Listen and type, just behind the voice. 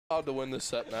allowed to win this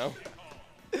set now.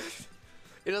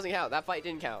 It doesn't count. That fight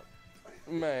didn't count.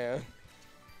 Man.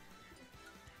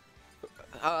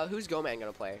 Who's GoMan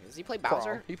gonna play? Does he play Bowser?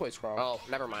 Crawl. He plays Crawl. Oh,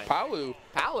 never mind. Palu.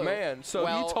 Palu. Man, so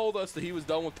well, he told us that he was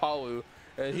done with Palu.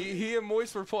 And he and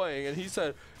Moist were playing, and he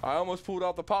said, I almost pulled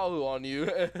out the Palu on you.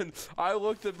 And I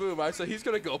looked at Boom. I said, he's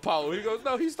going to go Palu. He goes,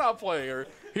 no, he stopped playing her.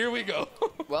 Here we go.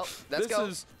 Well, let's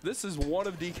go. This is one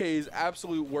of DK's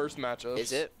absolute worst matchups.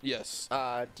 Is it? Yes.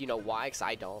 Do you know why? Because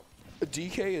I don't.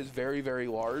 DK is very, very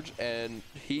large, and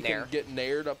he can get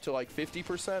naired up to like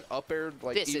 50%, up air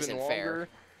like this even isn't longer. Fair.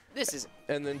 This is.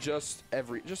 And then just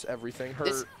everything.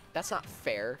 That's not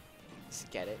fair. Just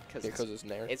get it? Because it's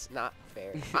nair. It's not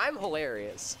fair. I'm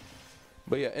hilarious.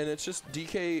 But yeah, and it's just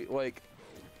DK, like,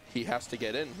 he has to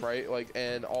get in, right? Like,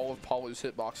 and all of Palu's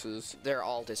hitboxes, they're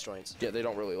all disjoints. Yeah, they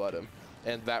don't really let him.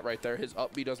 And that right there, his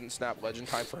up B doesn't snap ledge in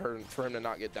time for him to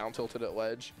not get down tilted at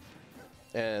ledge.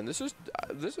 And this is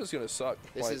gonna suck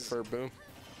for Boom.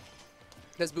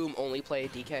 Does Boom only play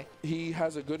DK? He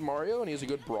has a good Mario and he has a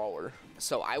good brawler.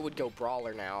 So I would go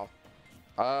brawler now.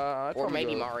 Or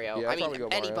maybe Mario. Yeah, I mean,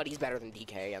 anybody's better than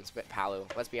DK against Palu.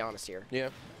 Let's be honest here. Yeah.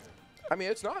 I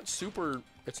mean, it's not super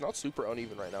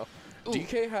uneven right now. Ooh.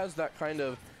 DK has that kind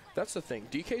of. That's the thing.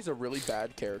 DK's a really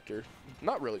bad character.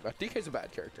 Not really bad. DK's a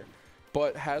bad character,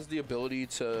 but has the ability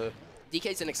to.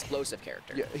 DK's an explosive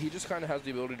character. Yeah, he just kind of has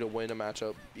the ability to win a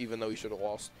matchup, even though he should have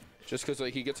lost. Just because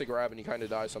like, he gets a grab and he kind of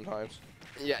dies sometimes.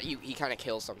 Yeah, he kind of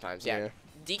kills sometimes. Yeah.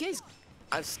 DK's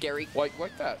a scary. Like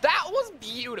that. That was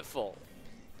beautiful.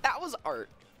 That was art.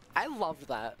 I loved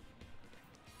that.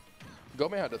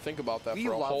 GoMan had to think about that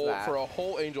for a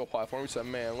whole Angel platform. He said,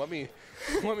 "Man, let me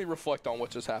reflect on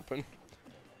what just happened."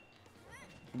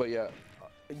 But yeah,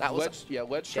 that was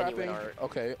ledge trapping. Art.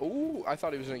 Okay. Ooh, I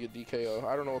thought he was gonna get DKO.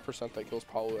 I don't know what percent that kills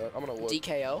Palu at. I'm gonna look.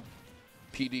 DKO.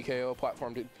 PDKO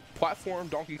platform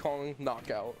Donkey Kong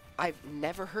knockout. I've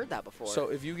never heard that before. So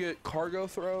if you get cargo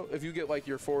throw, if you get like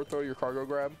your forward throw, your cargo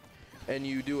grab, and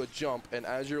you do a jump, and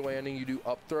as you're landing, you do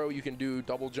up throw, you can do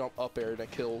double jump up air, and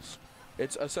it kills.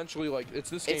 It's essentially like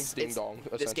this game's ding dong.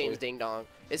 This game's ding dong.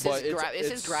 Is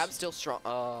his grab still strong?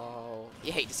 Oh,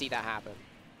 you hate to see that happen.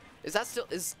 Is that still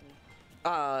is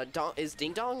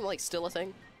ding dong like still a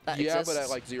thing? That exists? But at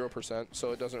like 0%,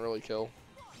 so it doesn't really kill.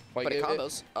 Like but it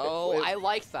combos. I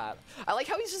like that. I like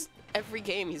how he's just every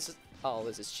game he's just. Oh,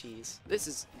 this is cheese. This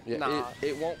is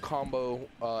It won't combo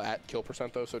at kill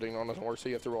percent though, so ding dong doesn't work. So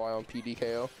you have to rely on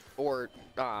PDKO or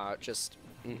just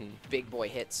big boy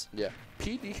hits. Yeah,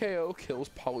 PDKO kills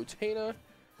Palutena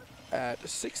at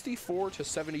 64 to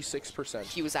 76%.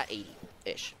 He was at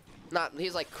 80-ish.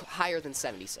 He's like higher than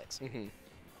 76.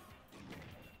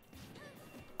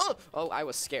 Oh, I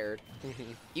was scared.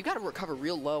 You got to recover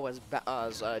real low as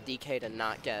DK to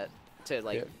not get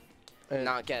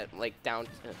down.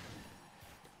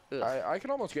 I can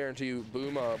almost guarantee you,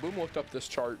 Boom looked up this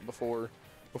chart before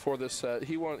this set.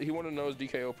 He wanted to know his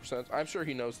DKO percent. I'm sure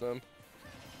he knows them.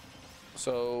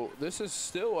 So this is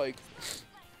still like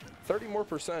 30 more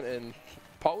percent, and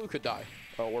Palu could die.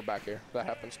 Oh, we're back here. That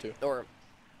happens too. Or.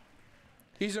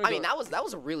 I mean, that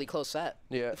was a really close set.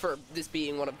 Yeah. For this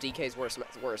being one of DK's worst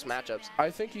matchups. I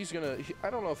think he's gonna.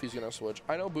 I don't know if he's gonna switch.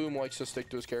 I know Boom likes to stick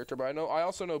to his character, but I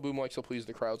also know Boom likes to please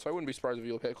the crowd. So I wouldn't be surprised if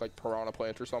he'll pick like Piranha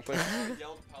Plant or something.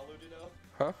 Yelled Palu Ditto?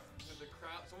 Huh?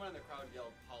 Someone in the crowd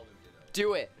yelled Palu Ditto.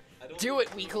 Do it. Do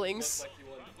it, weaklings. Like he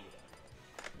wanted to do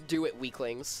that. Do it,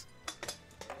 weaklings.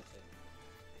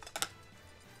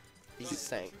 He's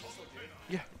saying.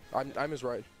 Yeah, I'm his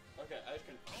right. Okay, I was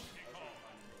trying to find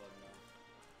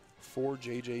For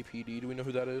JJPD, do we know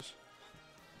who that is?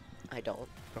 I don't.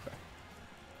 Okay.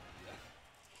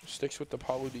 Sticks with the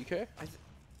Palu DK?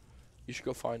 You should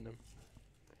go find him.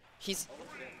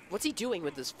 What's he doing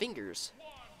with his fingers?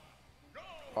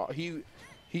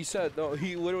 He said, no,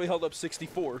 he literally held up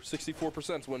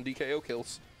 64% when DKO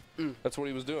kills. That's what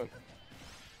he was doing.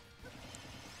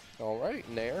 All right,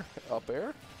 nair, up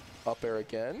air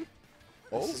again.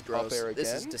 This is gross. Up air again.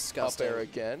 This is disgusting. Up air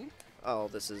again. Oh,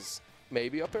 this is...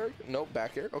 Maybe up air? Nope,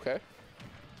 back air. Okay.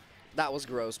 That was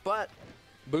gross, but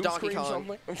Boom Donkey Kong.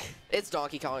 Something? It's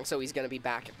Donkey Kong, so he's gonna be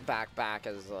back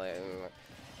as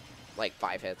like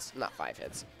 5 hits, not 5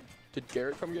 hits. Did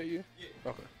Garrett come get you?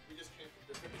 Yeah. Okay. We just came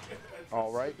from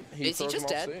All right. Is he just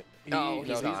dead? No,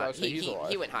 he's not. He's alive.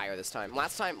 He went higher this time.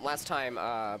 Last time,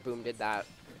 Boom did that.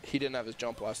 He didn't have his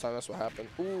jump last time. That's what happened.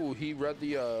 Ooh, he read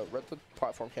the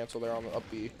platform cancel there on the up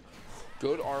B.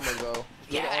 Good armor though.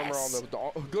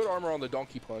 Good armor on the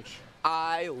donkey punch.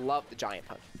 I love the giant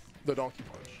punch. The donkey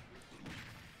punch.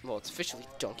 Well, it's officially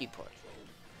donkey punch.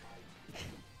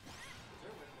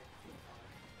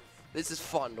 This is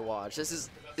fun to watch. This is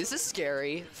This is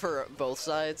scary for both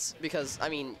sides because, I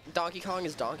mean, Donkey Kong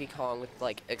is Donkey Kong with,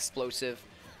 like, explosive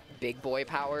big boy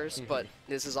powers, but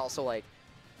this is also, like,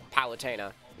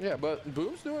 Palutena. Yeah, but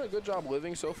Boom's doing a good job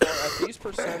living so far. At these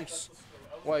percents,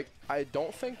 like, I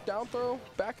don't think down throw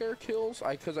back air kills,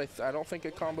 because I don't think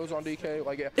it combos on DK.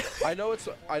 Like, I know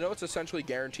it's essentially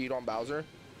guaranteed on Bowser.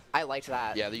 I liked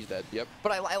that. Yeah, he's dead. Yep.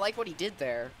 But I like what he did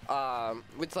there,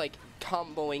 with, like,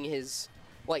 comboing his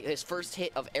first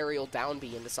hit of aerial down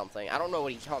B into something. I don't know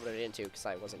what he comboed it into because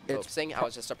I wasn't focusing. I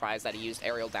was just surprised that he used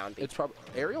aerial down B. It's probably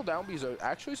aerial down B is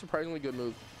actually a surprisingly good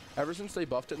move. Ever since they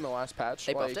buffed it in the last patch,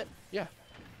 they buffed it. Yeah,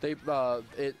 they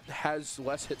it has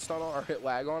less hit stun or hit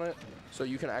lag on it, so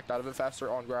you can act out of it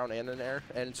faster on ground and in air,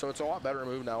 and so it's a lot better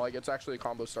move now. Like it's actually a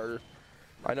combo starter.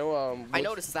 I know. I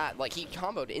noticed that like he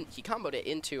comboed it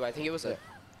into I think it was a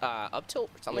up tilt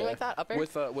or something like that, up air.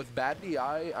 With bad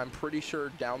DI, I'm pretty sure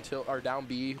down tilt or down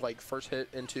B like first hit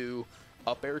into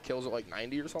up air kills at like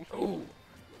 90 or something. Ooh,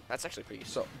 that's actually pretty.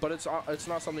 So, but it's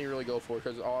not something you really go for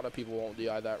because a lot of people won't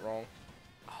DI that wrong.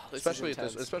 Oh, especially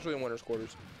in winners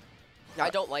quarters. I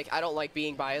don't like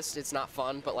being biased. It's not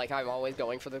fun, but like I'm always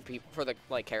going for the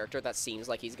like character that seems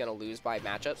like he's gonna lose by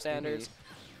matchup standards.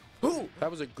 Ooh, that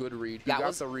was a good read. He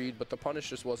got the read, but the punish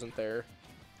just wasn't there.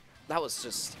 That was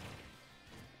just.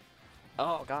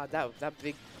 Oh god, that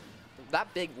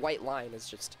big white line is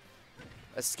just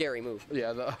a scary move.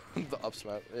 Yeah, the up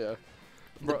smash. Yeah.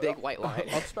 The big white line.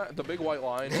 The big white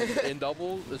line in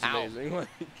double is amazing.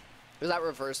 Was that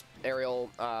reverse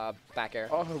aerial back air?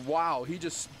 Oh wow, he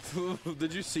just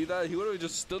did you see that? He literally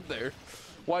just stood there.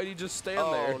 Why'd he just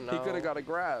stand there? No. He could have got a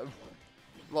grab.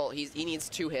 Well, he needs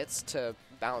 2 hits to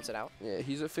balance it out. Yeah,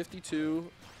 he's at 52.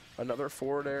 Another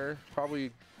forward air.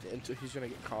 Probably he's gonna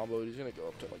get comboed. He's gonna go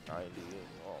up to like 90.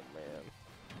 Oh man.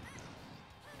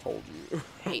 Told you.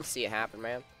 Hate to see it happen,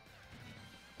 man.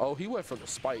 Oh, he went for the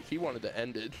spike. He wanted to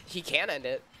end it. He can end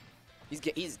it. He's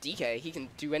DK. He can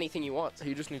do anything he wants.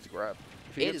 He just needs to grab.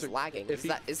 It is lagging. Is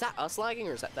that us lagging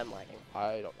or is that them lagging?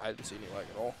 I didn't see any lag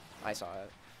at all. I saw it.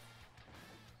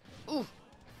 Ooh.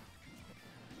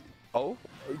 Oh,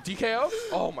 DKO?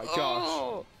 Oh my gosh.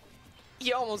 Oh,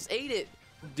 he almost ate it.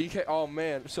 DK. Oh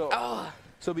man.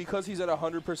 So because he's at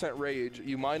 100% rage,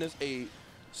 you -8.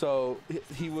 So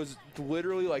he was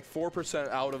literally like 4%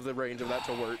 out of the range of that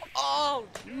to work. Oh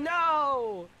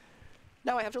no!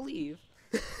 Now I have to leave.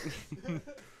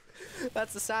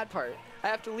 That's the sad part. I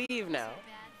have to leave now.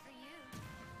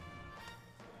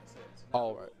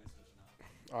 All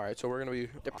right. So we're gonna be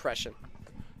depression.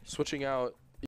 Switching out